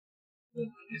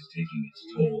It's taking its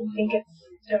toll. I think it's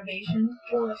starvation.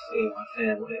 I want to see my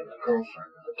family and the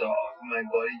girlfriend and the dog. My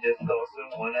buddy just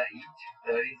also want to eat.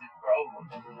 That is his problem.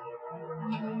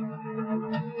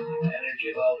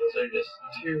 Energy levels are just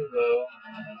too low.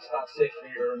 It's not safe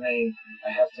for you to remain.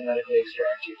 I have to medically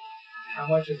extract you. How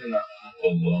much is enough?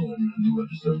 Alone. New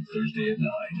episode Thursday at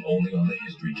 9. Only on the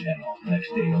History Channel.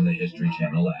 Next day on the History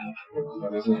Channel app. So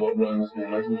this is what Rome has been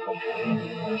waiting for.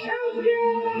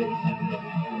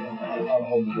 I'll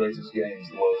hold the greatest games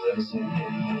the world has ever seen.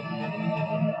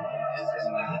 This is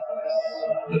madness.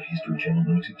 The History Channel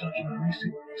limited documentary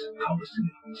series.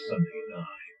 Coliseum, Sunday at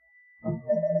 9.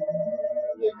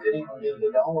 It could even be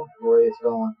the dome the way it's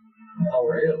going. Oh,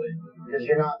 really? Because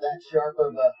you're not that sharp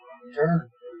of a turn.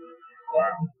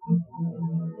 Wow.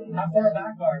 How far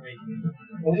back are we?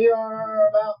 We are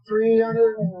about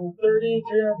 330,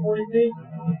 340 feet.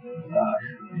 Gosh.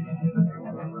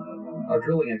 Our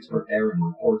drilling expert Aaron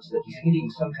reports that he's hitting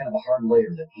some kind of a hard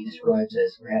layer that he describes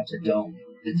as perhaps a dome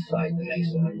inside the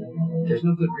mesa. There's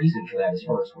no good reason for that as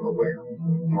far as we're aware.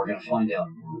 And we're going to find out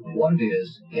what it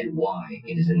is and why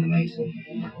it is in the mesa.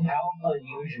 How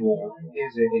unusual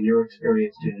is it in your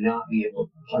experience to not be able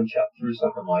to punch up through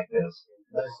something like this?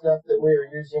 The stuff that we are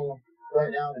using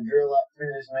right now to drill up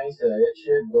through this mesa, it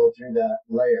should go through that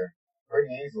layer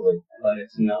pretty easily. But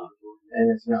it's not.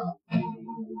 And it's not.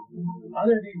 I'm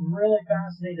going to be really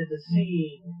fascinated to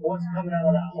see what's coming out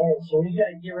of that hole. So when you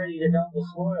guys get ready to dump the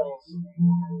spoils,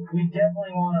 we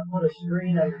definitely want to put a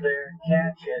screen under there and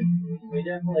catch it. We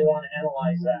definitely want to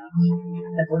analyze that.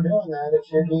 If we're doing that, it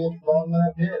should be at the bottom of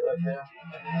that pit right there.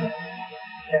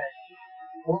 Okay.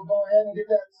 We'll go ahead and get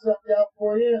that sucked out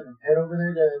for you and head over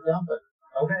there to dump it.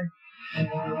 Okay.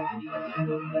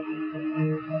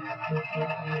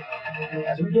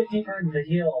 As we get deeper into the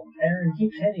hill, Aaron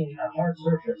keeps hitting a hard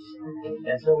surface.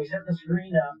 And so we set the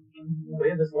screen up. We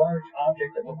have this large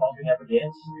object that we're bumping up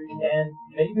against. And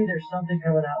maybe there's something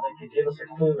coming out that could give us a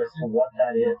clue as to what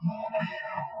that is.